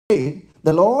prayed,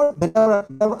 the Lord,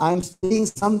 whenever I'm saying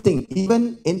something,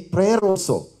 even in prayer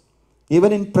also,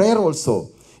 when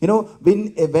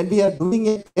we are doing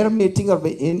a prayer meeting or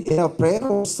in a prayer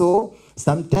also,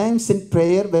 sometimes in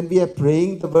prayer, when we are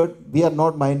praying the word, we are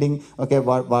not minding, okay,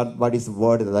 what is the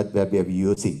word that we are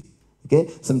using. Okay,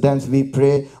 sometimes we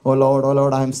pray, oh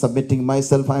Lord, I am submitting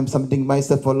myself,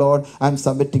 oh Lord, I'm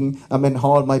submitting,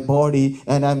 all my body,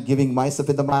 and I'm giving myself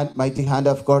in the mighty hand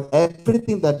of God.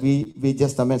 Everything that we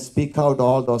just, speak out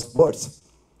all those words.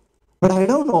 But I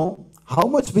don't know how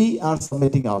much we are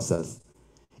submitting ourselves.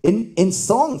 In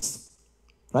songs,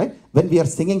 right? When we are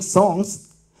singing songs,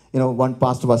 one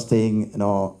pastor was saying,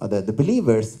 the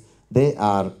believers, they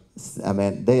are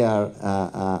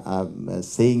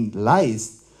saying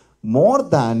lies more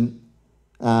than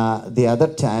the other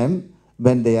time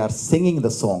when they are singing the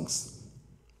songs.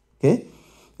 Okay?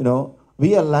 We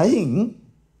are lying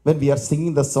when we are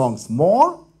singing the songs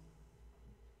more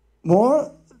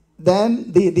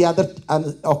than the other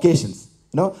occasions.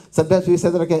 Sometimes we say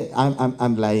that, okay,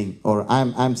 I'm lying, or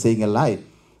I'm saying a lie.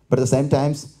 But at the same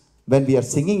times, when we are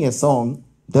singing a song,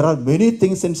 there are many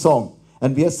things in song,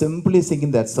 and we are simply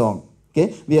singing that song. Okay,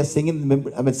 we are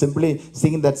simply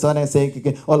singing that song and saying,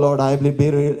 okay, oh Lord, I will be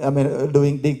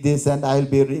doing this, and I will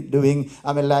be doing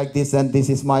like this, and this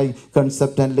is my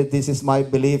concept, and this is my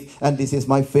belief, and this is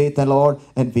my faith, and Lord,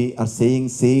 and we are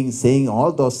saying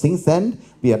all those things, and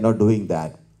we are not doing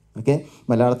that. Okay,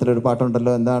 മലയാളത്തിൽ ഒരു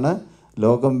പാട്ടുണ്ടല്ലോ, എന്താണ്?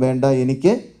 ലോകം വേണ്ട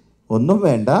എനിക്ക് ഒന്നും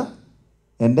വേണ്ട,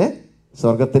 എൻ്റെ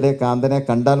സ്വർഗത്തിലെ കാന്തനെ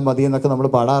കണ്ടാൽ മതി എന്നൊക്കെ നമ്മൾ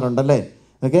പാടാറുണ്ടല്ലേ.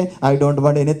 Okay, I don't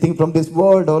want anything from this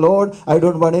world, oh Lord, I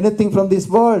don't want anything from this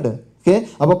world. Okay,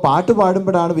 അപ്പോൾ പാട്ട്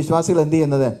പാടുമ്പോഴാണ് വിശ്വാസികൾ എന്ത്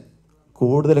ചെയ്യുന്നത്?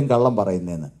 കൂടുതലും കള്ളം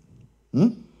പറയുന്നതെന്ന്.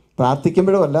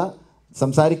 പ്രാർത്ഥിക്കുമ്പോഴും അല്ല,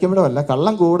 സംസാരിക്കുമ്പോഴും അല്ല,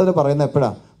 കള്ളം കൂടുതൽ പറയുന്നത്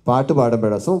എപ്പോഴാണ്? പാട്ട്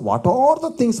പാടുമ്പോഴാണ്. So what are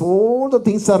the things? All the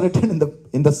things are written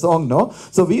in the song, no?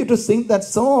 So we have to sing that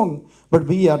song, but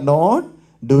we are not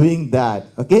doing that.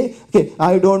 Okay,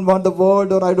 I don't want the world,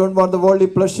 or I don't want the worldly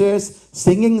pleasures.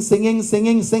 Singing.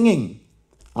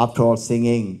 After all,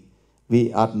 singing, we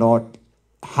are not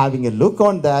having a look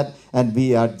on that, and we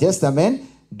are just,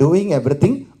 doing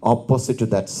everything opposite to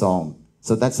that song.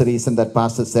 So that's the reason that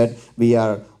pastor said we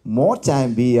are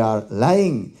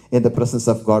lying in the presence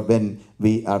of God when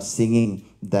we are singing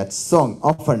that song.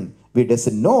 Often we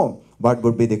doesn't know what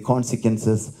would be the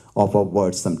consequences of our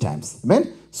words sometimes. Amen.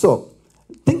 So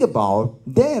think about,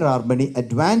 there are many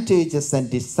advantages and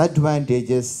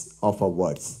disadvantages of our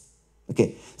words. Okay,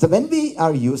 so when we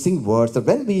are using words, or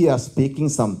when we are speaking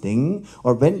something,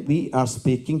 or when we are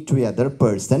speaking to another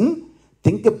person,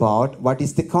 think about what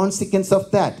is the consequence of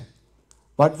that.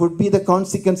 What would be the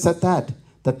consequence of that?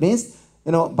 That means,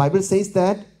 Bible says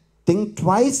that think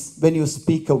twice when you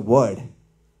speak a word.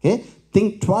 Okay, think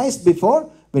twice before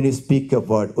when you speak a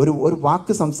word. ഒരു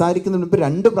വാക്ക് സംസാരിക്കുന്നതിന് മുമ്പ്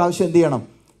 2 പ്രാവശ്യം എന്ത് ചെയ്യണം?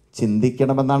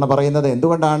 ചിന്തിക്കണമെന്നാണ് പറയുന്നത്.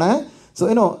 എന്തുകൊണ്ടാണ്? So,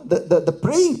 the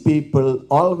praying people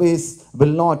always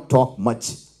will not talk much,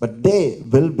 but they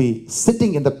will be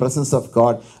sitting in the presence of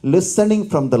God, listening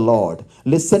from the Lord,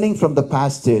 listening from the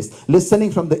pastors,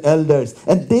 listening from the elders,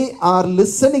 and they are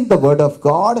listening the word of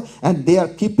God, and they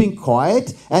are keeping quiet,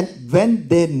 and when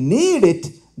they need it,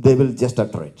 they will just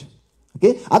utter it.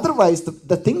 Okay, otherwise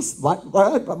the things,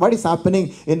 what is happening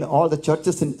in all the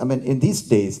churches in these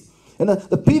days,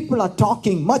 the people are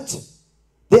talking much,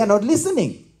 they are not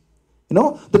listening.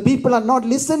 The people are not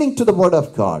listening to the word of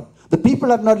God. The people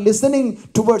are not listening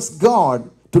towards God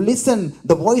to listen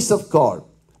the voice of God.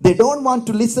 They don't want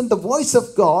to listen the voice of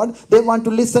God. They want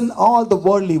to listen all the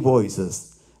worldly voices.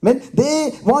 They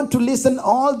want to listen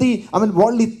all the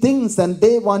worldly things, and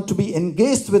they want to be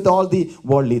engaged with all the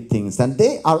worldly things. And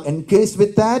they are engaged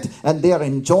with that, and they are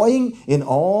enjoying in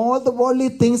all the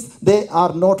worldly things. They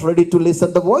are not ready to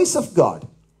listen the voice of God.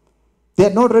 They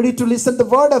are not ready to listen the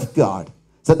word of God.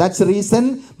 So that's the reason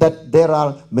that there are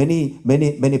many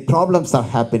problems are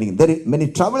happening. Many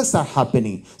troubles are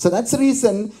happening. So that's the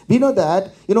reason we know that,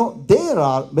 there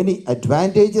are many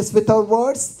advantages with our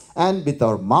words and with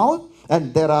our mouth, and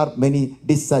there are many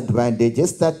disadvantages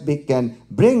that we can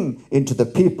bring into the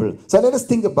people. So let us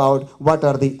think about what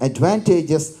are the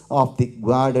advantages of the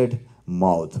guarded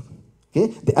mouth. Okay,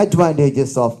 the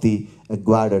advantages of the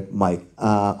guarded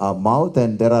mouth,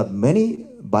 and there are many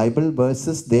Bible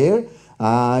verses there.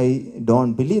 I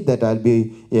don't believe that I'll be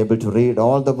able to read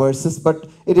all the verses, but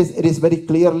it is very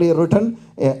clearly written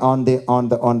on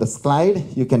the slide.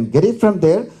 You can get it from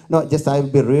there. No, just I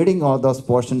will be reading all those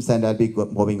portions, and I'll be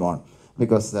moving on,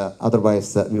 because otherwise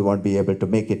we won't be able to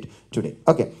make it today.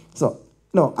 Okay, so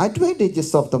advantages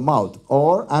of the mouth,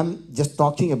 or I'm just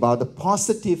talking about the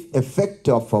positive effect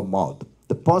of our mouth,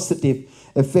 the positive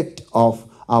effect of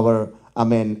our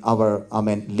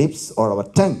lips or our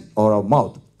tongue or our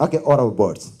mouth, okay, or our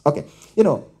words. Okay,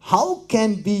 how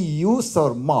can we use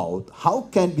our mouth? How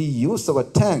can we use our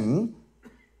tongue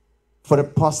for a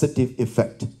positive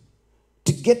effect?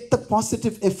 To get the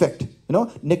positive effect,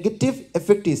 negative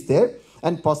effect is there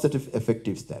and positive effect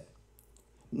is there.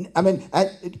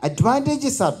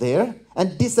 Advantages are there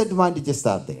and disadvantages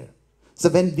are there. So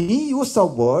when we use our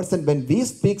words and when we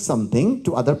speak something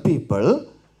to other people,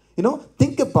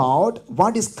 think about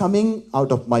what is coming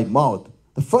out of my mouth.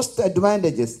 The first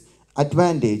advantage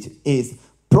is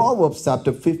Proverbs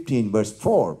chapter 15 verse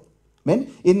 4.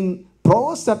 In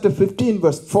Proverbs chapter 15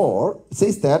 verse 4, it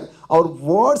says that our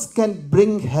words can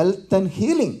bring health and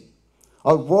healing.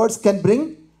 Our words can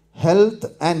bring health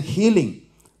and healing.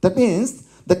 That means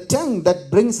the tongue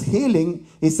that brings healing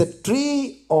is a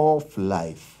tree of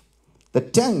life. The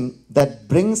tongue that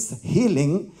brings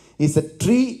healing is a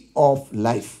tree of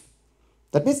life.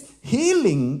 That means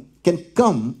healing can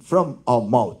come from our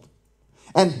mouth.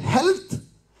 And health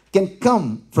can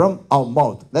come from our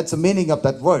mouth. That's the meaning of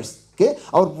that verse. Okay?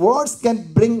 Our words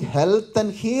can bring health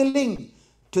and healing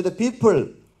to the people.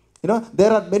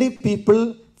 There are many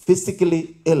people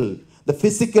physically ill.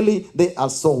 Physically, they are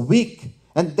so weak.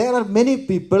 And there are many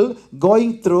people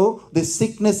going through the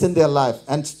sickness in their life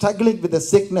and struggling with the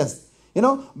sickness.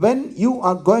 When you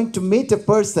are going to meet a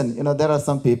person, there are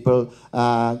some people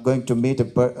going to meet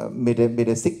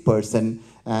a sick person.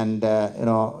 And,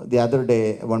 the other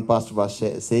day, one pastor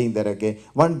was saying that, okay,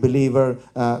 one believer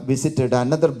visited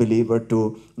another believer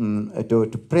to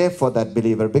pray for that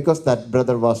believer because that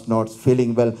brother was not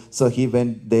feeling well. So he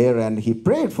went there and he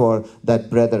prayed for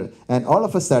that brother. And all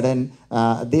of a sudden,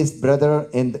 this brother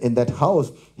in that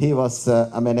house, he was,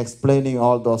 explaining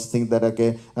all those things that,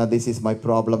 okay, this is my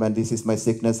problem and this is my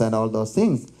sickness and all those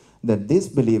things. Then this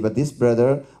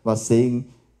brother was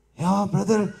saying, yeah,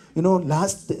 brother,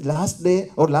 last day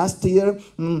or last year,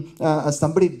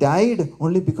 somebody died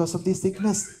only because of this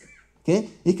sickness. Okay?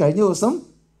 ഈ കഴിഞ്ഞ ദിവസം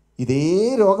ഇതേ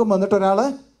രോഗം വന്നിട്ട് ഒരാള്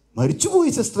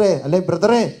മരിച്ചുപോയി സിസ്റ്ററെ അല്ലെ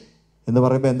ബ്രദറെ എന്ന്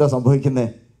പറയുമ്പോൾ എന്താ സംഭവിക്കുന്നത്?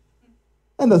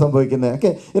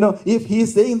 Okay, if he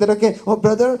is saying that, okay, oh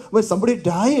brother, when somebody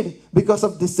died because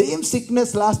of the same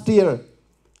sickness last year,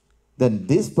 then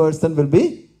this person will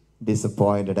be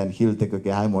disappointed and he will think,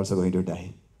 okay, I'm also going to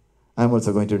die.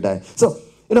 So,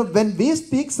 when we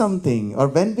speak something or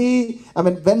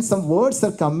when some words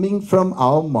are coming from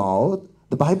our mouth,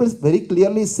 the Bible very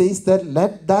clearly says that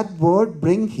let that word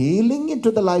bring healing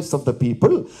into the lives of the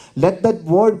people. Let that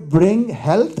word bring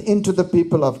health into the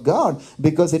people of God,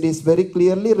 because it is very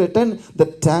clearly written, the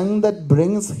tongue that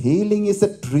brings healing is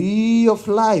a tree of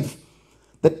life.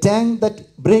 The tongue that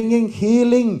bringing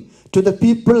healing to the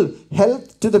people,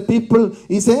 health to the people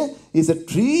is a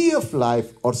tree of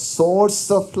life or source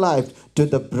of life to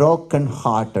the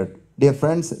broken-hearted. Dear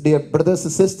friends, dear brothers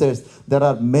and sisters, there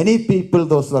are many people,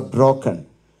 those who are broken.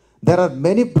 There are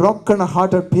many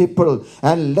broken-hearted people,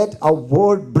 and let our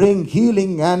word bring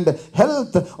healing and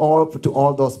health to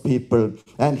all those people.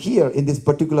 And here in this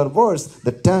particular verse,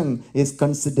 the tongue is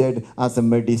considered as a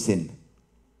medicine.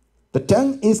 The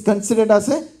tongue is considered as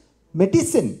a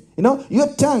medicine. Your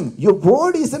tongue, your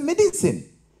word is a medicine.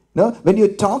 When you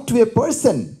talk to a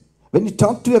person, when you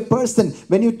talk to a person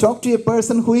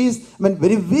who is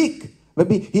very weak,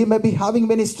 maybe he may be having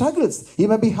many struggles, he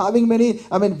may be having many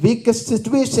weakest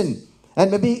situation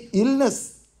and maybe illness,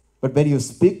 but when you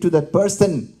speak to that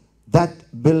person, that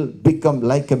will become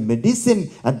like a medicine,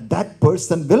 and that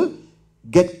person will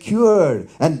get cured,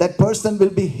 and that person will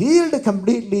be healed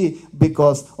completely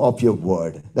because of your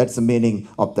word. That's the meaning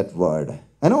of that word.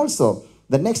 And also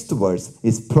the next verse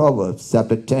is Proverbs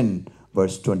chapter 10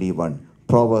 verse 21.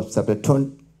 Proverbs chapter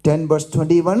 10 verse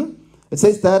 21. It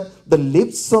says that the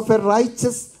lips of a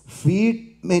righteous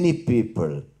feed many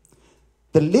people.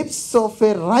 The lips of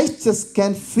a righteous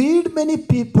can feed many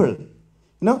people.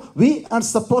 We are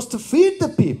supposed to feed the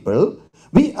people.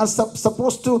 We are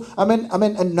supposed to,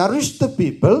 nourish the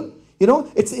people.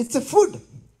 It's a food.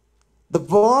 The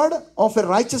word of a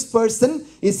righteous person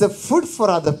is a food for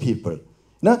other people.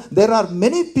 There are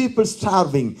many people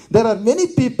starving. There are many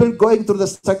people going through the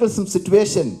strugglesome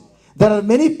situation. There are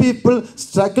many people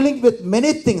struggling with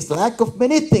many things, lack of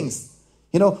many things.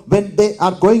 When they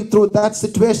are going through that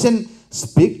situation,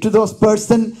 speak to those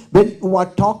person. When you are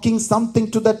talking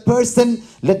something to that person,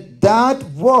 let that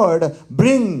word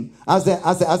bring as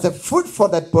a food for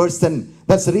that person.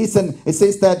 That's the reason it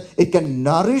says that it can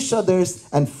nourish others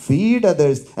and feed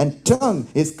others. And tongue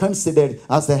is considered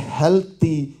as a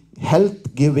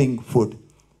health-giving food.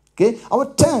 Okay? Our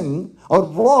tongue, our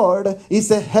word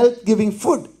is a health-giving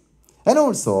food. And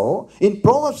also, in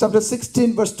Proverbs chapter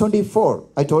 16, verse 24,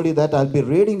 I told you that I'll be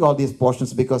reading all these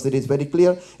portions because it is very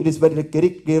clear, it is very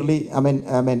clearly,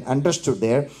 understood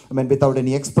there, without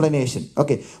any explanation.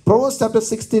 Okay, Proverbs chapter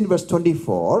 16, verse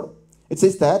 24, it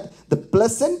says that the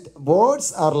pleasant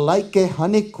words are like a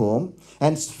honeycomb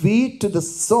and sweet to the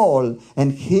soul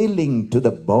and healing to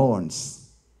the bones.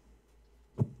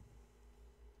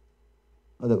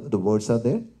 The words are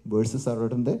there, verses are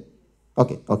written there.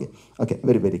 Okay,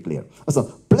 very, very clear. So,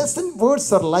 pleasant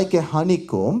words are like a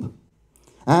honeycomb,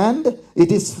 and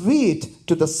it is sweet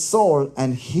to the soul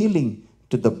and healing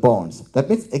to the bones. That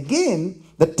means, again,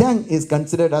 the tongue is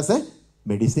considered as a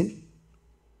medicine.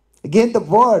 Again, the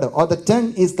word or the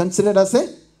tongue is considered as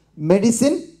a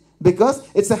medicine because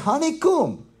it's a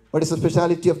honeycomb. What is the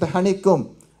speciality of the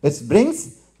honeycomb? It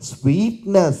brings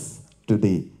sweetness to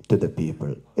the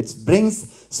people. It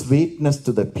brings sweetness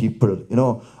to the people. You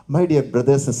know, my dear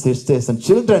brothers and sisters and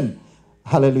children,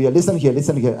 hallelujah, listen here.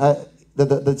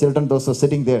 The children, those who are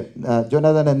sitting there,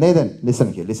 Jonathan and Nathan,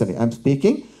 listen here. I'm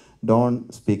speaking,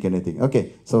 don't speak anything.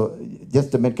 Okay, so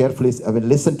just carefully,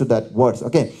 listen to that words.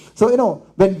 Okay, so, you know,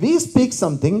 when we speak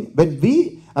something, when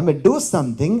we, do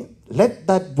something, let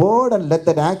that word and let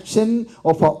that action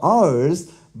of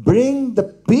ours bring the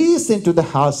peace into the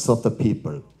hearts of the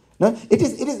people. No,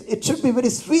 it should be very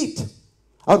sweet.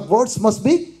 Our words must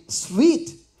be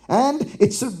sweet. And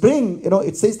it should bring,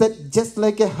 it says that just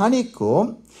like a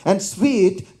honeycomb and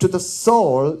sweet to the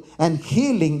soul and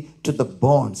healing to the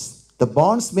bones. The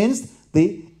bones means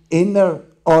the inner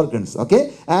organs,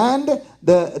 okay? And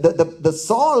the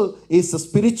soul is a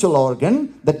spiritual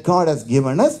organ that God has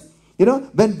given us. You know,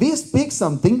 when we speak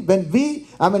something, when we,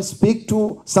 speak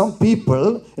to some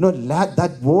people,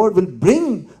 that word will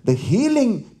bring the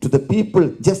healing to the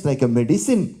people just like a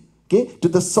medicine, okay, to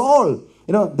the soul.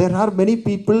 You know, there are many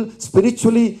people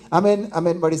spiritually,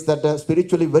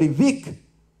 spiritually very weak.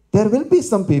 There will be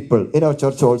some people in our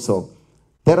church also.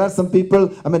 There are some people,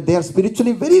 they are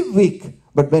spiritually very weak.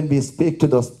 But when we speak to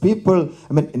those people,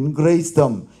 encourage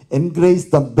them,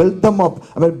 build them up,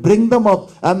 bring them up,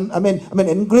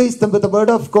 encourage them with the word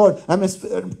of God,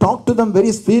 talk to them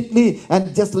very sweetly,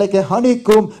 and just like a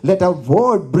honeycomb, let our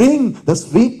word bring the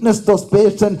sweetness to those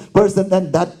person,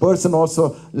 and that person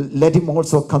also, let him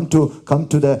also come to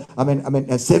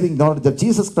the, saving knowledge of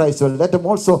Jesus Christ, so let him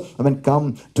also,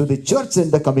 come to the church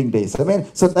in the coming days.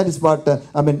 So that is what,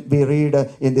 we read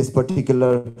in this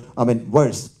particular,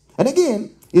 verse. And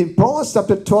again, in Proverbs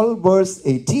chapter 12, verse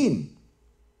 18,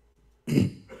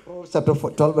 Proverbs chapter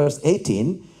 12, verse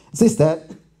 18, it says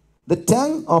that the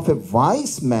tongue of a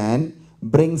wise man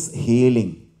brings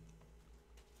healing.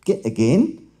 Okay,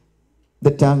 again, the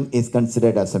tongue is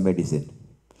considered as a medicine.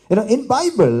 In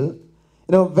Bible,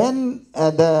 when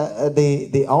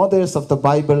the authors of the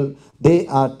Bible, they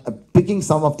are picking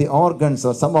some of the organs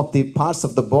or some of the parts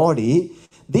of the body,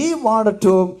 they wanted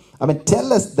to,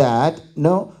 tell us that,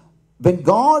 when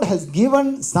God has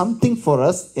given something for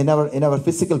us in our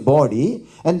physical body,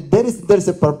 and there is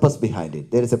a purpose behind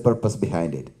it. There is a purpose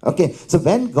behind it. Okay, so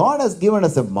when God has given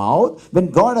us a mouth,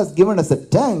 when God has given us a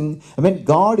tongue,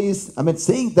 God is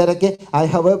saying that, okay, I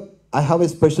have a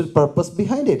special purpose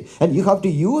behind it, and you have to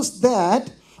use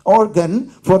that organ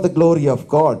for the glory of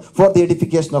God, for the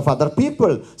edification of other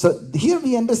people. So here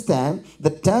we understand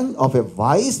the tongue of a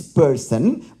wise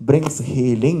person brings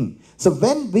healing. So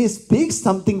when we speak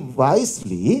something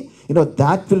wisely,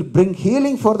 that will bring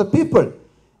healing for the people.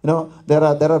 There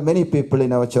are many people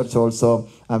in our church also,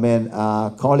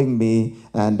 calling me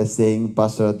and saying,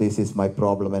 Pastor, this is my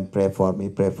problem, and pray for me.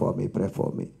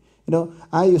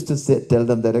 I used to tell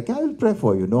them that, okay, I will pray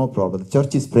for you, no problem. The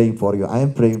church is praying for you. I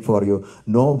am praying for you.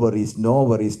 No worries.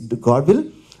 God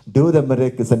will do the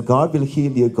miracles, and God will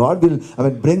heal you. God will,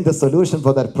 bring the solution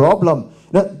for that problem.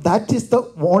 That is the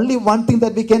only one thing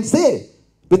that we can say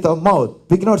with our mouth.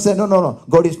 We cannot say, no,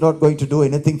 God is not going to do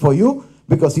anything for you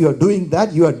because you are doing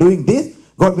that, you are doing this.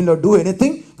 God will not do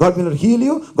anything. God will not heal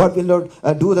you. God will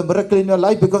not do the miracle in your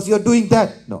life because you are doing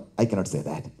that. No, I cannot say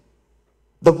that.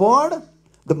 The word,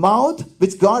 the mouth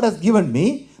which God has given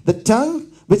me, the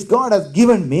tongue which God has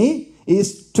given me,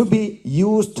 is to be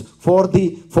used for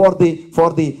the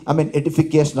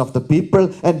edification of the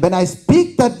people. And when I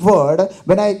speak that word,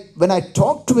 when I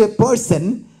talk to a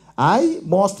person, I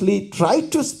mostly try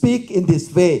to speak in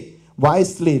this way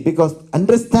wisely, because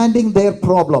understanding their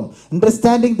problem,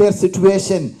 understanding their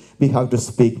situation, we have to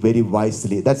speak very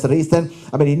wisely. That's the reason,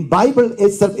 in Bible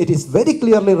itself, it is very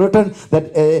clearly written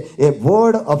that a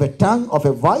word of a tongue of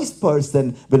a wise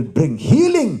person will bring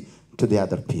healing to the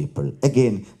other people.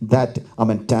 Again, that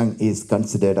tongue is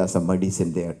considered as a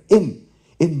medicine there. In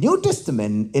in New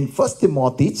Testament, in 1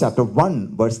 Timothy chapter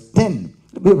 1, verse 10,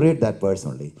 we read that verse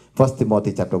only. 1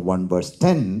 Timothy chapter 1, verse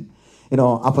 10,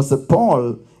 Apostle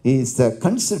Paul is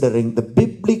considering the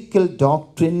biblical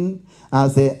doctrine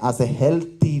as a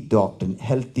healthy doctrine,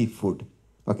 healthy food.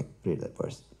 Okay, read that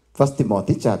verse. 1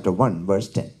 Timothy chapter 1, verse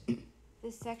 10.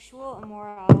 The sexual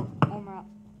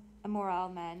immoral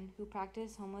men who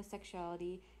practice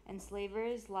homosexuality,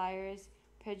 enslavers, liars,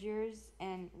 perjurers,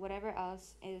 and whatever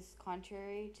else is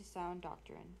contrary to sound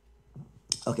doctrine.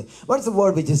 Okay, what's the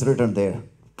word which is written there?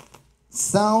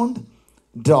 Sound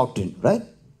doctrine, right?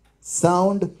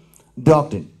 Sound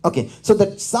doctrine. Okay, so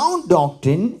that sound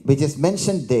doctrine which is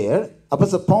mentioned there,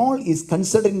 Apostle Paul is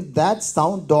considering that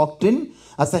sound doctrine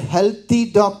as a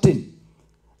healthy doctrine.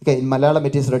 Okay, in Malayalam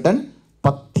it is written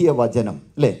Pathya Vajanam.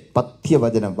 Pathya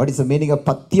Vajanam. What is the meaning of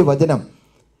Pathya Vajanam?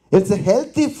 It's a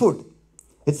healthy food.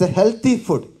 It's a healthy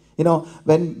food.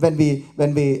 When we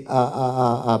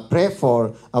pray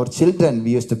for our children,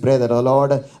 we used to pray that, oh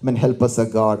Lord, help us, O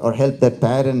God, or help their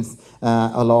parents,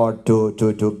 O Lord, to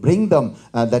bring them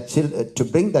to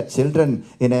bring that children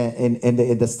in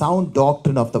the sound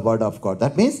doctrine of the Word of God.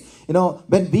 That means,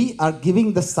 when we are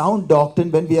giving the sound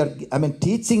doctrine, when we are,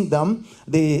 teaching them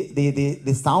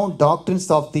the sound doctrines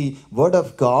of the Word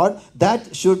of God,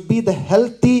 that should be the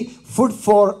healthy food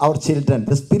for our children,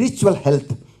 the spiritual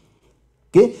health.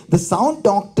 Okay, the sound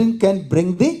doctrine can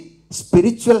bring the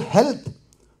spiritual health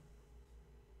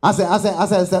as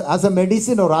a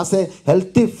medicine or as a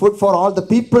healthy food for all the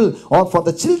people or for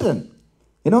the children.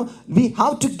 We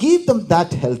have to give them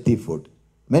that healthy food.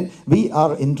 We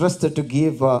are interested to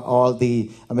give all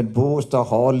the, Boost or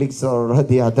Horlicks or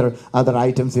the other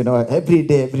items, every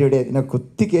day,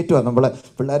 കുത്തി കയറ്റുക നമ്മളെ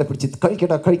പിള്ളേരെ പിടിച്ച്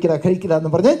കഴിക്കട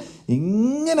എന്ന് പറഞ്ഞ്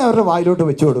ഇങ്ങനെ അവരുടെ വായിലോട്ട്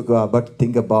വെച്ച് കൊടുക്കുക. But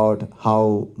think about how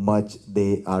much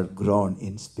they are grown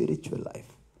in spiritual life.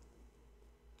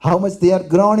 How much they are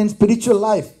grown in spiritual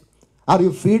life. Are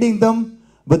you feeding them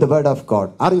with the Word of God?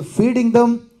 Are you feeding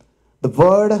them the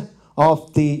word of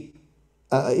the,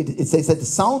 it says that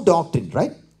the sound doctrine,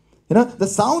 right?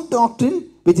 The sound doctrine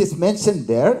which is mentioned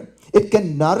there, it can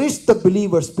nourish the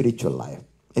believer's spiritual life.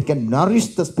 It can nourish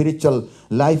the spiritual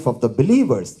life of the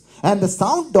believers. And the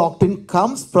sound doctrine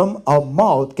comes from our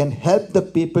mouth, can help the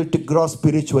people to grow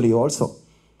spiritually also.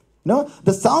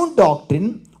 The sound doctrine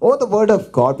or the Word of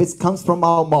God which comes from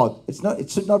our mouth, it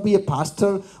should not be a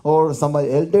pastor or some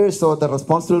elders or the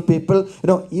responsible people.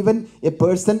 Even a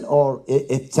person or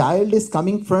a child is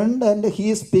coming friend and he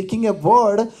is speaking a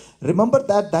word. Remember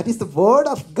that is the Word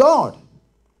of God.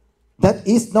 That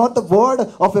is not the word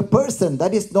of a person.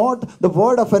 That is not the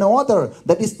word of an author.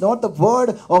 That is not the word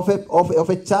of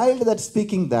a child that's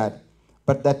speaking that.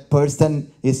 But that person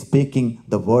is speaking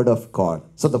the Word of God.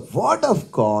 So the Word of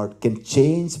God can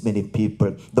change many people.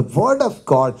 The Word of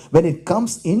God, when it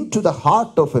comes into the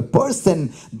heart of a person,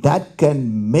 that can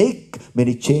make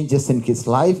many changes in his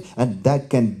life and that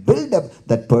can build up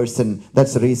that person.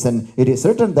 That's the reason it is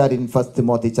written that in 1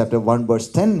 Timothy chapter 1 verse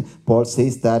 10, Paul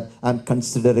says that I'm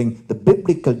considering the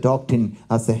biblical doctrine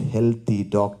as a healthy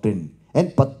doctrine. And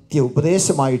പഥ്യ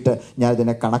ഉപദേശമായിട്ട് ഞാൻ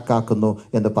ഇതിനെ കണക്കാക്കുന്നു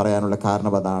എന്ന് പറയാനുള്ള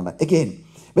കാരണം അതാണ്. Again,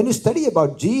 when you study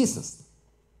about Jesus,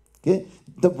 okay,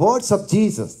 the words of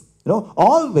Jesus,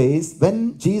 always when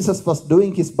Jesus was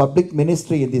doing his public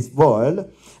ministry in this world,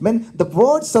 when the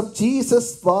words of Jesus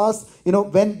was,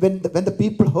 when the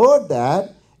people heard that,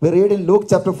 we read in Luke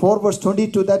chapter 4 verse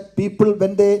 22 that people,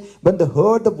 when they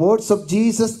heard the words of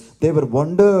Jesus, they were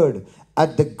wondered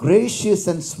at the gracious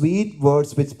and sweet words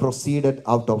which proceeded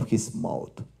out of his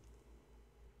mouth.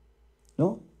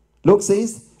 Luke says,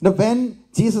 when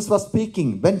Jesus was speaking,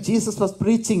 when Jesus was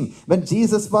preaching, when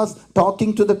Jesus was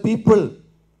talking to the people,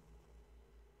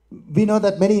 we know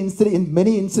that in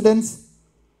many incidents,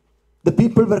 the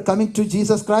people were coming to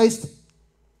Jesus Christ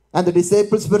and the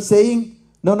disciples were saying,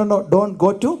 no, don't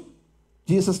go to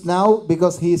Jesus now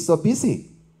because he is so busy.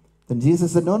 Then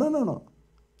Jesus said, no.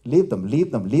 Leave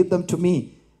them to me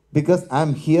because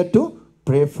I'm here to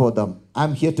pray for them.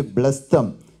 I'm here to bless them.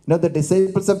 The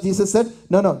disciples of Jesus said,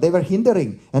 no, they were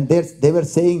hindering and they were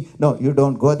saying, no, you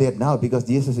don't go there now because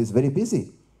Jesus is very busy.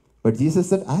 But Jesus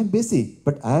said, I'm busy,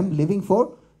 but I'm living for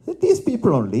these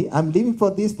people only. I'm living for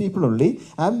these people only.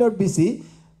 I'm not busy.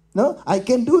 No, I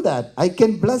can do that. I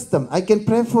can bless them. I can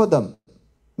pray for them.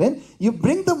 When you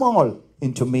bring them all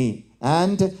into me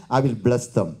and I will bless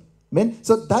them.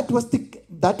 So that was the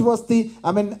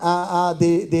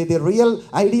real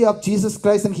idea of Jesus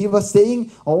Christ, and he was saying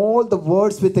all the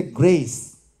words with a grace.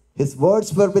 His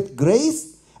words were with grace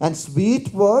and sweet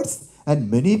words,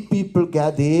 and many people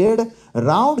gathered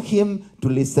around him to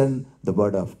listen the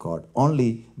Word of God,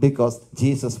 only because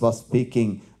Jesus was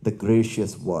speaking the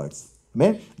gracious words.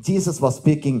 Amen. Jesus was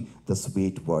speaking the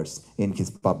sweet words in his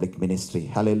public ministry.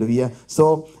 Hallelujah.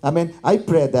 So, I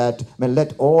pray that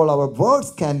let all our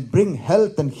words can bring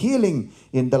health and healing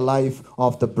in the life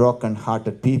of the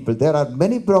broken-hearted people. There are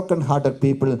many broken-hearted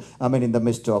people, in the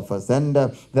midst of us. And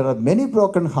there are many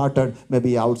broken-hearted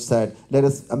maybe outside. Let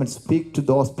us, speak to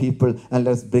those people and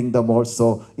let us bring them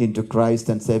also into Christ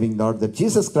and saving Lord the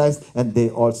Jesus Christ, and they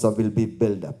also will be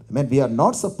built up. We are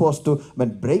not supposed to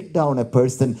break down a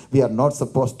person. We are not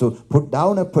supposed to put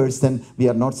down a person. We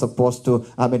are not supposed to,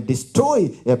 destroy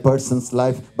a person's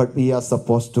life, but we are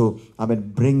supposed to,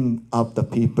 bring up the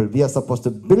people. We are supposed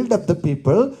to build up the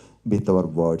people with our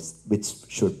words, which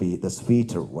should be the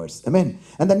sweeter words. Amen.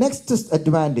 And the next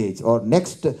advantage or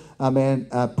next,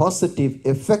 positive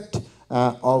effect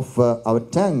of our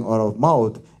tongue or our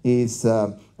mouth is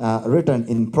written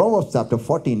in Proverbs chapter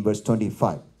 14, verse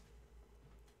 25.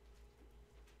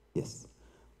 Yes.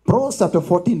 Proverbs chapter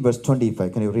 14, verse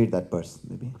 25. Can you read that verse,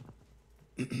 maybe?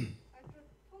 A truthful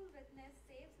witness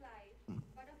saves life,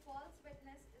 but a false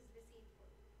witness is deceitful.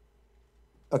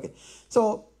 Okay.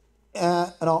 So,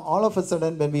 all of a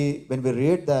sudden, when we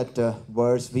read that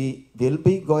verse, we will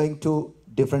be going to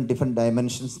different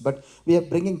dimensions, but we are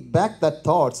bringing back that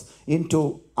thoughts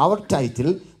into our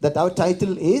title. That our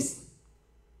title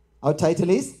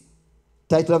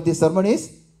of the sermon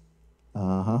is.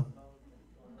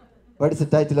 What is the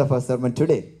title of our sermon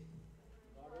today?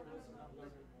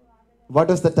 What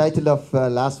was the title of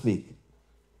last week?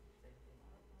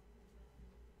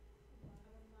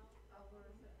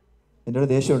 You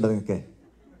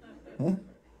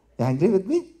angry with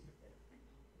me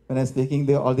when I'm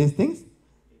speaking all these things?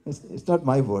 It's not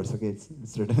my words, okay?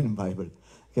 It's written in Bible.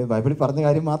 Okay, Bible പറഞ്ഞ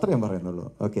കാര്യം മാത്രമേ ഞാൻ പറയുന്നുള്ളൂ.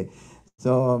 Okay.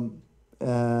 So,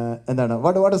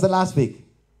 what was the last week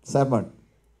sermon?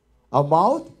 Our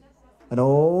mouth, an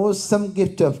awesome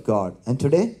gift of God. And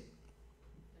today?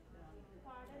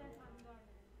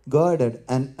 Guarded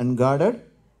and unguarded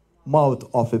mouth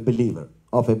of a believer.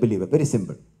 Very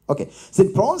simple. Okay. So in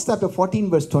Proverbs chapter 14,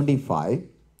 verse 25,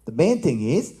 the main thing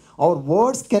is our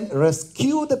words can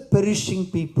rescue the perishing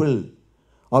people.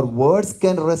 Our words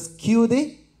can rescue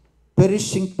the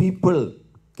perishing people.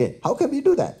 Okay. How can we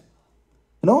do that?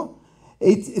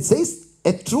 It says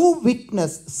a true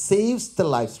witness saves the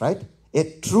lives, right? A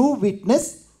true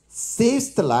witness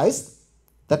saves the lives.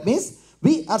 That means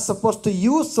we are supposed to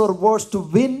use our words to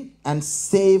win and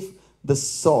save the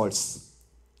souls.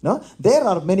 There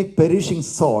are many perishing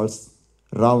souls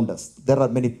around us.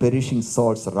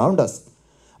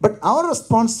 But our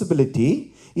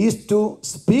responsibility is to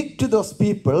speak to those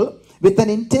people with an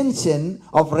intention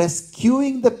of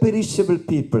rescuing the perishable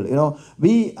people.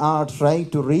 We are trying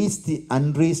to reach the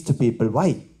unreached people. Why?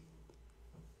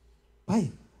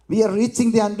 We are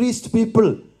reaching the unreached people,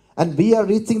 and we are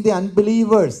reaching the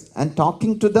unbelievers and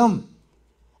talking to them.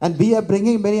 And we are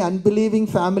bringing many unbelieving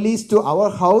families to our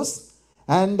house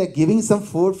and giving some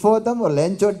food for them or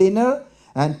lunch or dinner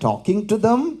and talking to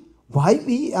them. Why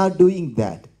we are doing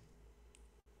that?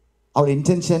 Our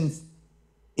intention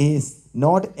is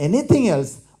not anything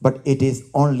else, but it is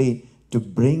only to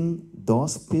bring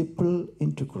those people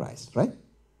into Christ, right?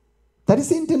 That is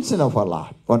the intention of our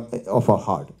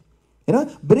heart.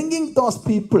 Bringing those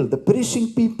people, the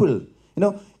perishing people.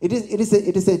 It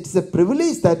is a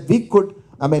privilege that we could,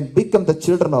 become the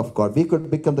children of God. We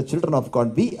could become the children of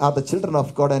God. We are the children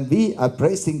of God, and we are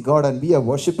praising God, and we are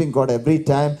worshiping God every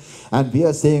time, and we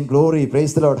are saying glory,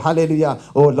 praise the Lord, hallelujah.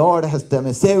 Oh, Lord has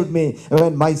saved me.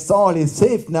 When my soul is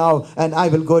saved now, and I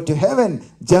will go to heaven,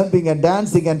 jumping and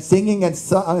dancing and singing and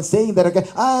saying that, okay,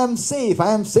 I am safe.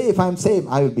 I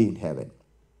will be in heaven.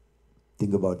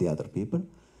 Think about the other people.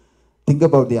 Think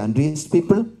about the unreached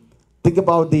people. Think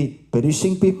about the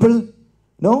perishing people.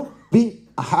 We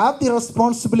have the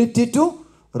responsibility to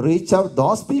reach out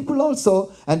those people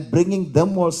also and bringing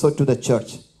them also to the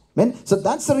church. Amen. So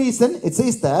that's the reason it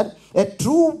says that a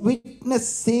true witness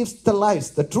saves the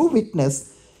lives. The true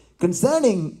witness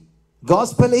concerning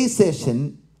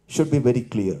gospelization should be very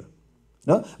clear.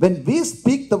 When we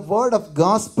speak the word of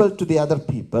gospel to the other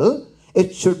people,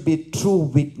 it should be true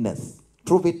witness.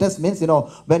 True witness means,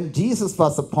 when Jesus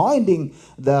was appointing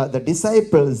the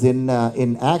disciples in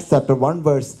Acts chapter 1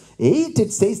 verse 8,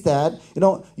 it says that,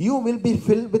 you will be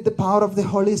filled with the power of the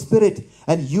Holy Spirit,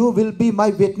 and you will be my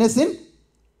witness in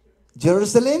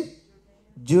Jerusalem,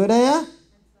 Judea,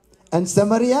 and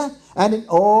Samaria, and in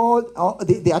all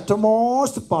the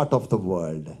uttermost part of the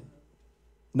world.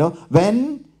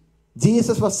 When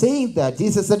Jesus was saying that,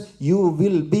 Jesus said, you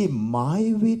will be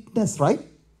my witness, right?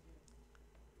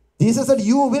 Jesus said,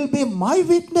 you will be my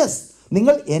witness.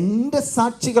 നിങ്ങൾ എൻ്റെ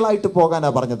സാക്ഷികളായിട്ട്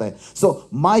പോകാനാണ് പറഞ്ഞത്. So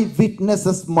my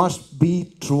witnesses must be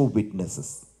true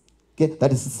witnesses. Okay,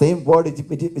 that is the same word.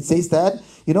 It says that,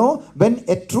 when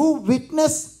a true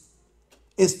witness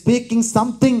is speaking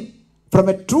something from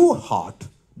a true heart,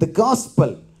 the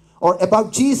gospel, or about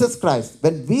Jesus Christ,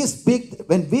 when we speak,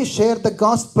 when we share the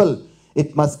gospel, it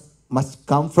must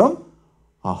come from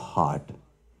our heart.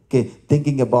 Okay,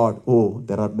 thinking about,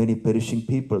 there are many perishing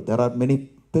people. There are many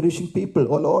perishing people.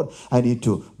 Oh Lord, I need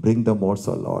to bring them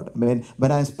also, Lord.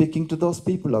 When I'm speaking to those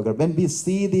people, Lord, when we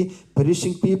see the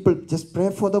perishing people, just pray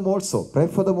for them also. Pray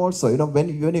for them also. When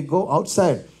you go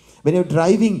outside, when you're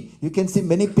driving, you can see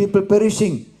many people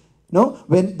perishing.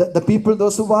 When the people,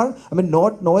 those who are,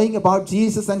 not knowing about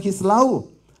Jesus and His love,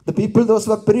 the people, those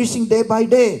who are perishing day by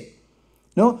day.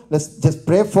 Let's just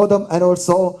pray for them. And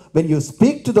also, when you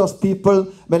speak to those people,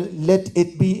 let it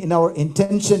be in our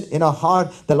intention, in our heart,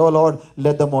 that, oh Lord,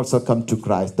 let them also come to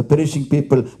Christ. The perishing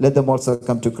people, let them also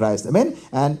come to Christ. Amen.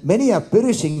 And many are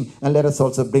perishing, and let us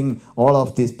also bring all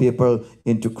of these people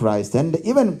into Christ. And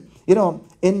even,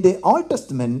 in the Old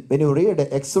Testament, when you read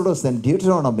Exodus and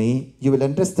Deuteronomy, you will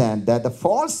understand that the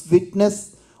false witness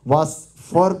was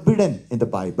forbidden in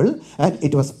the Bible, and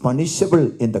it was punishable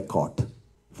in the court.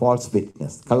 False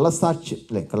witness,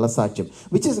 kallasacham,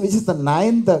 which is the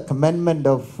 9th commandment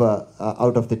of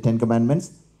out of the 10 commandments.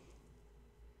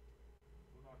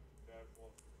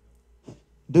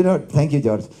 Thank you,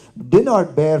 George. Do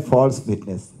not bear false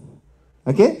witness.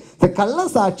 Okay, the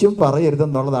kallasacham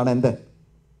parayirudennulladana endu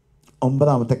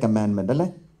 9th commandment, alle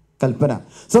kalpana.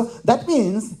 So that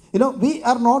means, we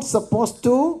are not supposed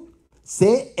to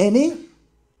say any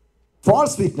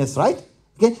false witness, right?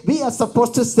 Okay, we are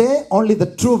supposed to say only the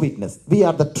true witness. We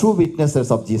are the true witnesses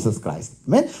of Jesus Christ.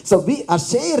 Amen. So we are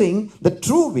sharing the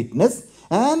true witness,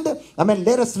 and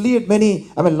let us lead many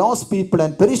lost people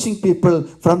and perishing people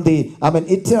from the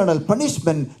eternal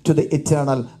punishment to the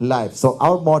eternal life. So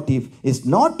our motive is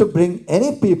not to bring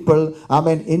any people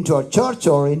into our church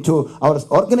or into our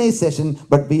organization,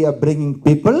 but we are bringing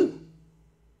people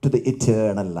to the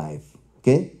eternal life.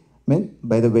 Okay.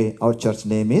 By the way, our church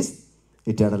name is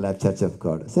Eternal Life Church of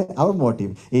God. So our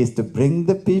motive is to bring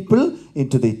the people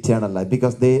into the eternal life,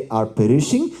 because they are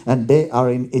perishing and they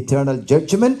are in eternal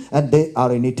judgment and they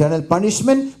are in eternal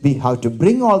punishment. We have to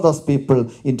bring all those people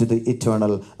into the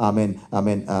eternal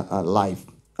life.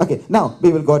 Okay, now we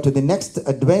will go to the next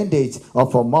advantage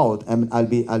of our mouth. I'll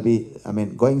be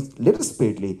going little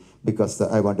speedily, because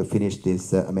I want to finish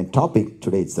this topic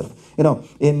today itself.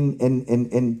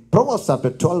 In Proverbs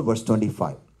chapter 12 verse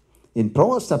 25. In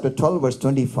Proverbs chapter 12 verse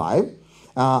 25,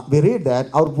 we read that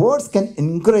our words can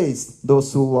encourage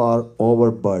those who are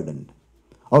overburdened.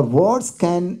 Our words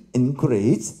can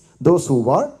encourage those who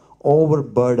are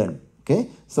overburdened. Okay,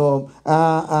 so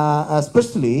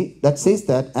especially that says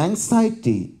that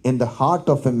anxiety in the heart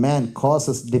of a man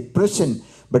causes depression,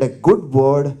 but a good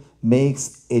word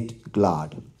makes it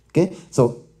glad. Okay,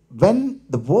 so when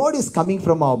the word is coming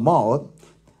from our mouth,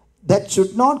 that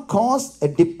should not cause a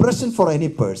depression for any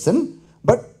person,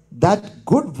 but that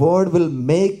good word will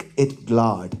make it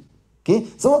glad. Okay,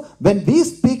 so when we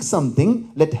speak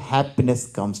something, let happiness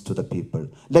comes to the people.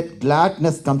 Let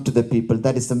gladness come to the people.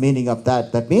 That is the meaning of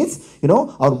that. That means,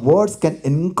 our words can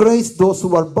encourage those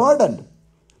who are burdened.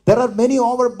 There are many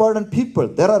overburdened people.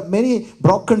 There are many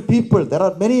broken people. There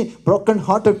are many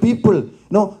broken-hearted people.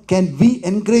 Can we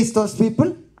encourage those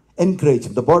people? Encourage,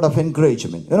 the word of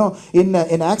encouragement.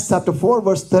 In Acts chapter 4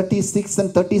 verse 36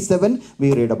 and 37,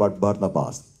 we read about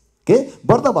Barnabas. Okay,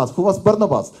 Barnabas. Who was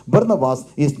Barnabas? Barnabas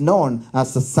is known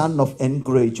as the son of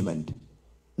encouragement.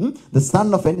 The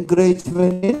son of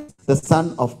encouragement is the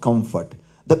son of comfort,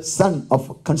 the son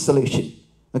of consolation.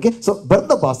 Okay, so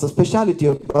Barnabas, the speciality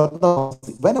of Barnabas,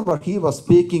 whenever he was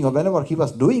speaking or whenever he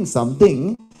was doing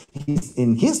something,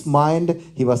 in his mind,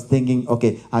 he was thinking,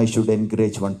 okay, I should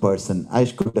encourage one person. I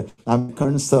should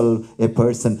console a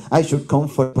person. I should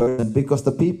comfort a person, because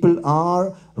the people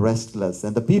are restless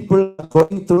and the people are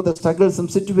going through the troublesome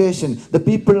situation. The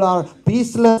people are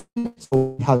peaceless.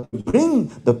 So we have to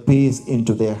bring the peace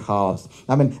into their house.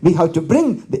 We have to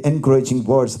bring the encouraging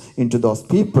words into those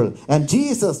people. And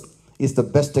Jesus is the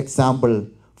best example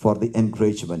for the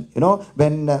encouragement.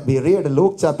 When we read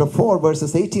Luke chapter 4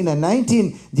 verses 18 and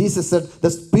 19, Jesus said, the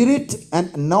Spirit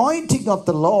and anointing of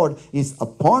the Lord is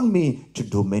upon me to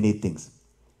do many things.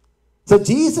 So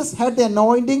Jesus had the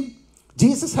anointing.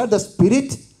 Jesus had the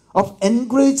spirit of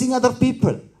encouraging other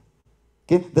people.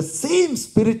 Okay, the same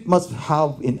spirit must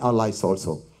have in our lives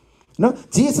also.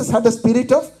 Jesus had the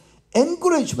spirit of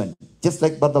encouragement, just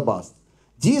like Barnabas.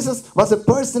 Jesus was a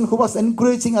person who was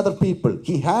encouraging other people.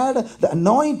 He had the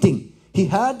anointing. He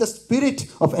had the spirit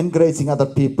of encouraging other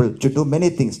people to do many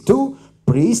things, to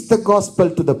preach the gospel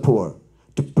to the poor,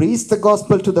 to preach the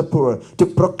gospel to the poor, to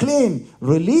proclaim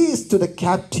release to the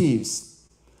captives,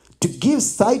 to give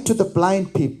sight to the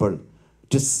blind people,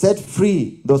 to set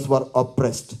free those who are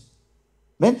oppressed.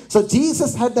 Amen. So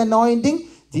Jesus had the anointing.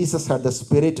 Jesus had the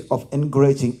spirit of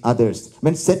encouraging others.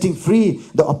 Setting free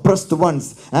the oppressed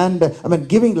ones, and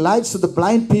giving lights to the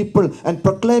blind people, and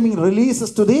proclaiming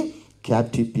releases to the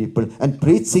captive people, and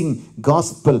preaching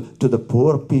gospel to the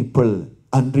poor people,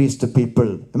 unreached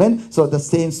people. Amen. So the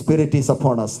same spirit is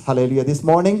upon us. Hallelujah. This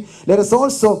morning, let us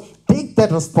also take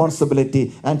that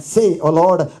responsibility and say, oh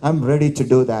Lord, I'm ready to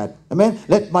do that. Amen.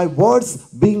 Let my words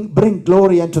bring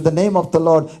glory unto the name of the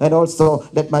Lord, and also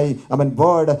let my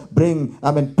word bring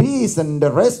peace and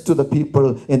rest to the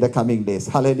people in the coming days.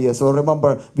 Hallelujah. So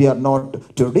remember, we are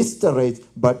not to discourage,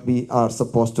 but we are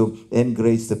supposed to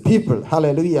encourage the people.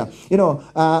 Hallelujah.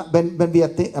 When we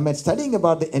are studying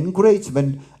about the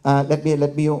encouragement, let me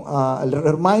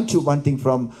remind you one thing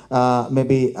from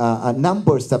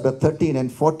Numbers chapter 13 and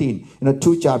 14.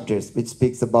 2 chapters which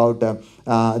speaks about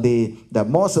the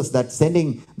Moses that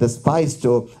sending the spies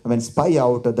to spy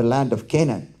out the land of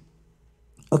Canaan.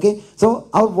 Okay, so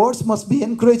our words must be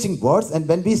encouraging words, and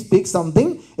when we speak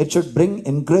something, it should bring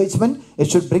encouragement, it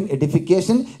should bring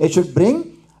edification, it should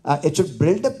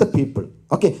build up the people.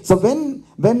 Okay, so when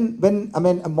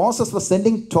Moses was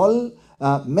sending 12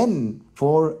 men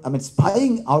for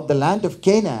spying out the land of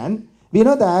Canaan, we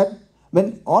know that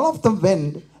when all of them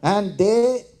went and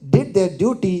they did their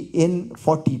duty in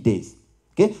 40 days.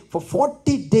 Okay, for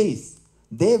 40 days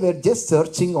they were just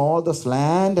searching all this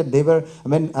land, and they were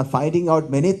finding out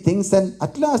many things, and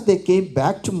at last they came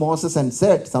back to Moses and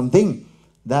said something,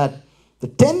 that the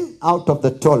 10 out of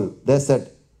the 12, they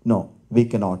said, no, we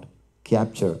cannot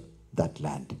capture that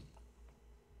land.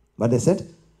 But they said,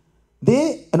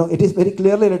 it is very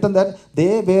clearly written that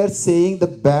they were saying the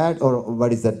bad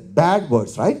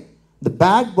words, right? The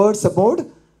bad words about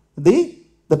the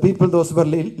people, those who were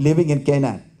living in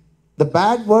Canaan. The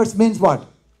bad words means what?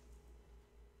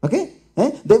 Okay,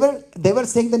 they were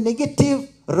saying the negative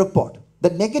report. The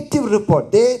negative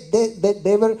report. They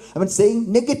were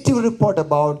saying negative report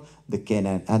about the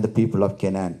Canaan and the people of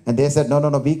Canaan. And they said, no,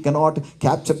 we cannot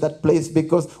capture that place,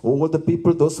 because all the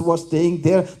people, those who are staying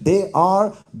there, they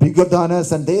are bigger than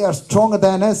us and they are stronger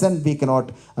than us, and we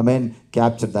cannot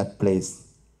capture that place.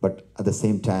 But at the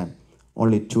same time,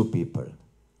 only 2 people,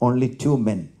 only 2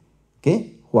 men.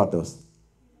 Okay, who are those?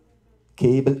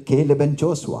 Caleb and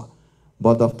Joshua.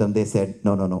 Both of them, they said,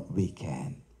 no, we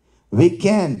can. We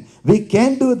can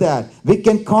do that. We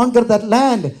can conquer that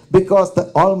land, because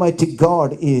the Almighty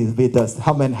God is with us.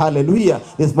 Amen. Hallelujah.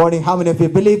 This morning, how many of you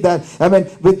believe that?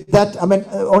 With that,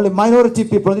 only minority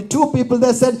people, only 2 people,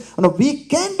 they said, no, we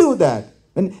can do that.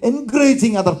 And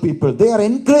encouraging other people. They are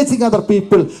encouraging other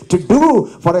people to do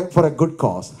for a good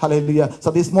cause. Hallelujah.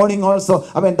 So this morning also,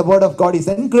 the word of God is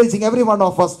encouraging every one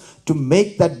of us to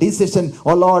make that decision.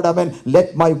 Oh Lord,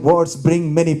 let my words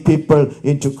bring many people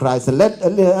into Christ. Let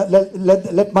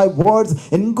my words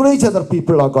encourage other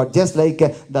people, oh God. Just like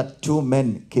that 2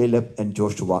 men, Caleb and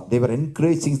Joshua. They were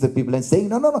encouraging the people and saying,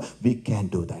 no, we can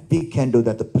do that. We can do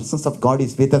that. The presence of God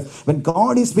is with us. When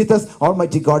God is with us,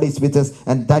 Almighty God is with us.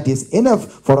 And that is enough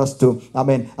for us to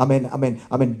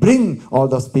bring all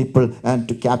those people and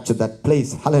to capture that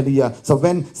place. Hallelujah. So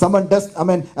when someone does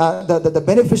the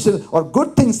beneficial or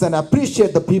good things, then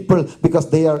appreciate the people,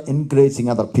 because they are encouraging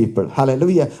other people.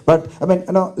 Hallelujah. But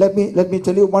let me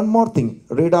tell you one more thing.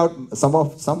 Read out some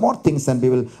more things, and we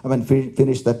will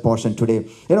finish that portion today.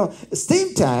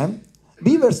 Same time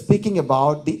we were speaking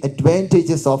about the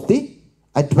advantages of the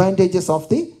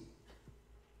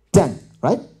tongue,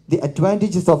 right? The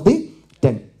advantages of the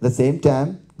tongue. At the same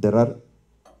time, there are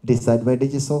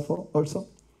disadvantages also.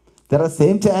 There are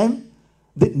same time,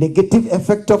 the negative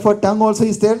effect of our tongue also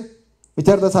is there. Which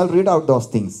are those? I'll read out those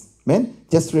things.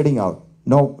 Just reading out.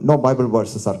 No Bible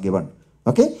verses are given.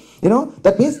 Okay?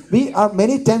 That means we are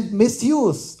many times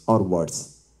misuse our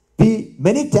words. We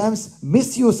many times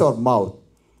misuse our mouth.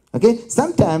 Okay?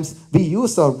 Sometimes we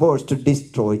use our words to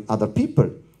destroy other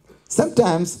people.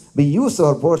 Sometimes we use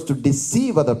our words to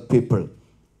deceive other people.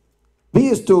 We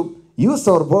used to use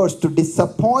our words to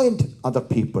disappoint other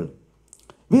people.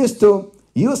 We used to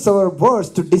use our words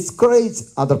to discourage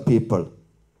other people.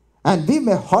 And we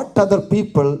may hurt other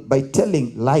people by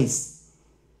telling lies.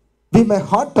 We may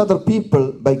hurt other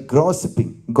people by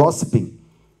gossiping.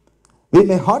 We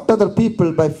may hurt other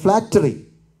people by flattery.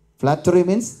 Flattery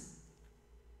means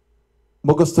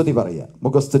Mugastudi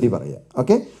Varaya.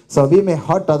 Okay? So we may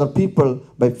hurt other people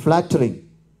by flattering.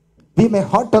 We may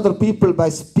hurt other people by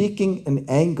speaking in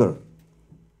anger.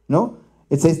 No?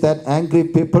 It says that angry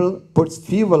people puts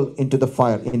fuel into the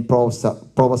fire. In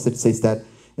Proverbs it says that,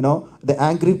 the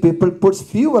angry people puts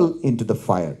fuel into the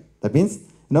fire. That means,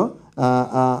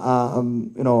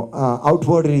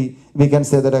 outwardly we can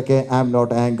say that, okay, I'm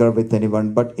not angry with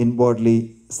anyone, but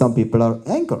inwardly some people are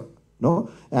angry.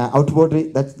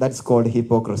 Outwardly that's called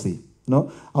hypocrisy.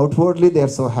 Outwardly they are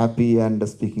so happy and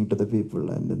speaking to the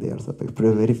people and they are so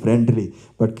very friendly,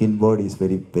 but inward is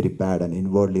very, very bad, and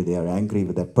inwardly they are angry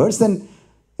with that person.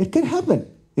 It can happen.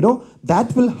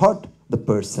 That will hurt the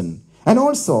person. And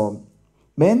also,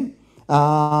 when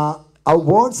our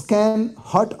words can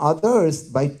hurt others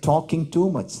by talking too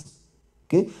much.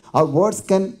 Okay, our words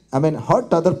can,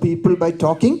 hurt other people by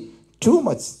talking too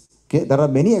much. Okay, there are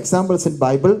many examples in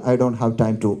Bible. I don't have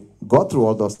time to go through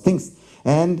all those things.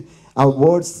 And our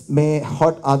words may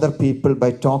hurt other people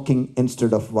by talking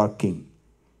instead of working.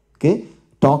 Okay,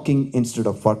 talking instead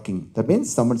of working. That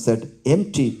means someone said,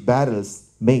 empty barrels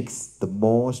makes the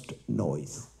most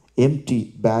noise.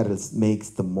 Empty barrels makes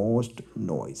the most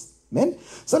noise. Amen.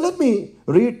 So let me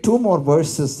read 2 more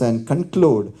verses and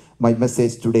conclude my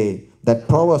message today. That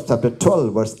Proverbs chapter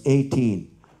 12 verse 18.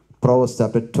 Proverbs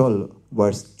chapter 12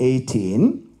 verse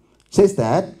 18 says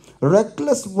that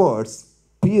reckless words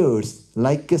pierce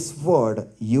like a sword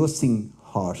using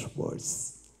harsh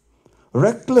words.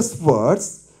 Reckless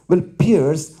words will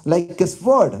pierce like a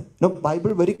sword. No,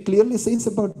 Bible very clearly says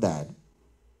about that.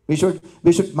 We should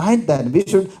mind that. We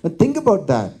should think about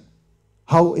that.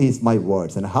 How is my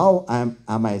words and how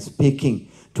am I speaking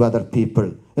to other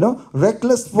people?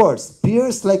 Reckless words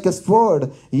pierce like a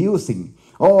sword using.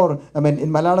 Or, in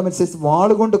Malayalam it says,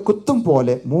 വാളുകൊണ്ട് കുത്തും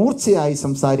പോലെ മൂർച്ചയായി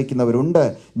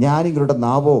സംസാരിക്കുന്നവരുണ്ട്. ഞാനിങ്ങളുടെ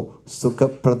നാവോ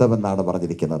സുഖപ്രദമെന്നാണ്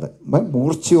പറഞ്ഞിരിക്കുന്നത്.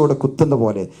 മൂർച്ചയോടെ കുത്തുന്ന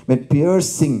പോലെ,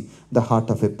 piercing the heart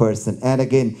of a person. And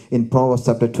again, in Proverbs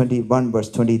chapter 21 verse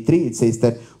 23, it says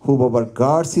that whoever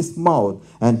guards his mouth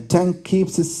and tongue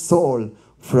keeps his soul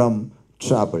from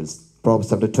troubles. Proverbs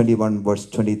chapter 21 verse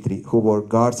 23. Whoever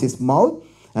guards his mouth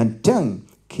and tongue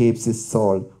keeps his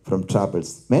soul from troubles.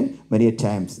 Many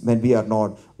times when we are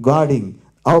not guarding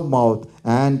our mouth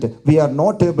and we are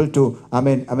not able to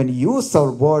use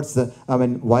our words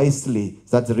wisely,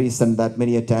 that's the reason that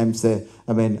many times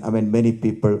many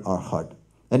people are hurt.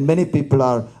 And many people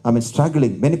are,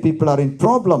 struggling. Many people are in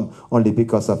problem only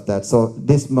because of that. So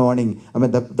this morning,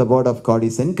 the word of God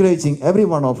is encouraging every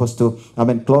one of us to,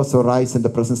 close our eyes in the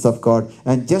presence of God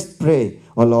and just pray.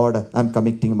 Oh Lord, I'm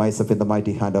committing myself in the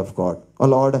mighty hand of God. Oh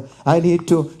Lord, I need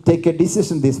to take a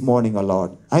decision this morning, oh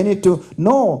Lord. I need to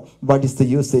know what is the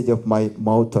usage of my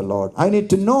mouth, oh Lord. I need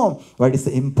to know what is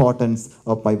the importance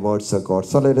of my words, oh God.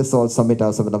 So let us all submit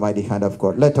ourselves in the mighty hand of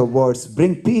God. Let our words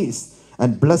bring peace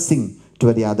and blessing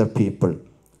to the other people.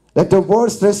 Let our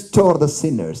words restore the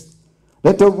sinners.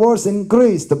 Let our words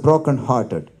increase the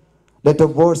brokenhearted. Let our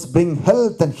words bring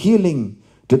health and healing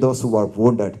to those who are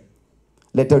wounded.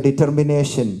 Let our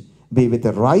determination be with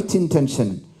the right intention,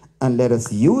 and let us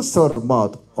use our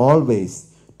mouth always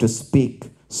to speak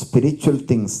spiritual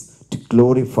things to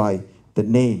glorify the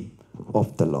name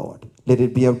of the Lord. Let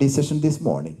it be our decision this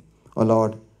morning. Oh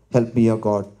Lord, help me, oh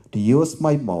God, to use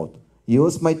my mouth,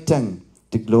 use my tongue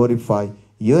to glorify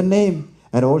your name.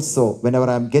 And also, whenever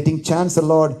I'm getting chance, oh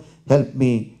Lord, help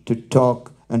me to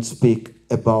talk and speak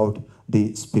about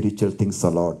the spiritual things,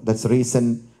 oh Lord. That's the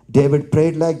reason David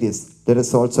prayed like this. Let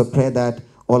us also pray that,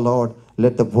 oh Lord,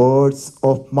 let the words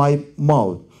of my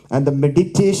mouth and the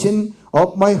meditation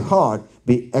of my heart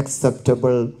be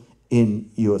acceptable in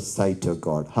your sight, oh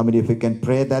God. How many of you can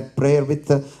pray that prayer with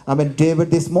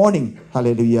David this morning?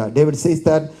 Hallelujah. David says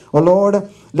that, oh Lord,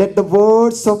 let the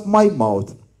words of my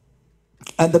mouth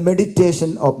and the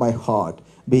meditation of my heart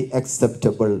be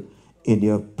acceptable in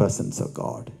your presence, oh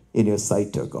God, in your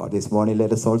sight, oh God. This morning,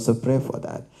 let us also pray for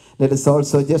that. Let us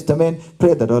also just,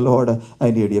 pray that, oh Lord,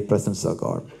 I need your presence, oh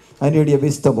God. I need your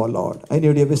wisdom, oh Lord. I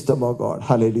need your wisdom, oh God.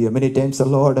 Hallelujah. Many times, oh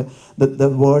Lord, the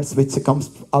words which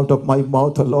comes out of my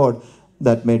mouth, oh Lord,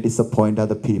 that may disappoint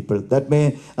other people. That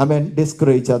may,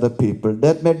 discourage other people.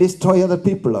 That may destroy other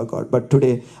people, oh God. But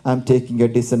today, I'm taking a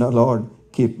decision, oh Lord.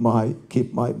 Keep my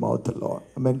mouth, oh Lord.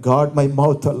 Guard my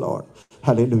mouth, oh Lord.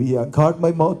 Hallelujah. Guard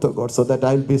my mouth, oh God, so that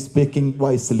I'll be speaking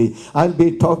wisely. I'll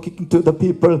be talking to the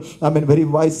people, very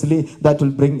wisely. That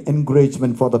will bring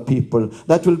encouragement for the people.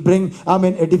 That will bring,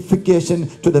 edification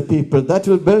to the people. That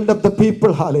will build up the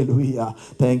people. Hallelujah.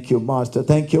 Thank you, Master.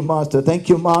 Thank you, Master. Thank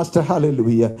you, Master.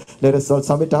 Hallelujah. Let us all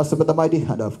submit ourselves with the mighty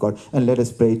hand of God and let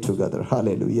us pray together.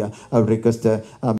 Hallelujah. I request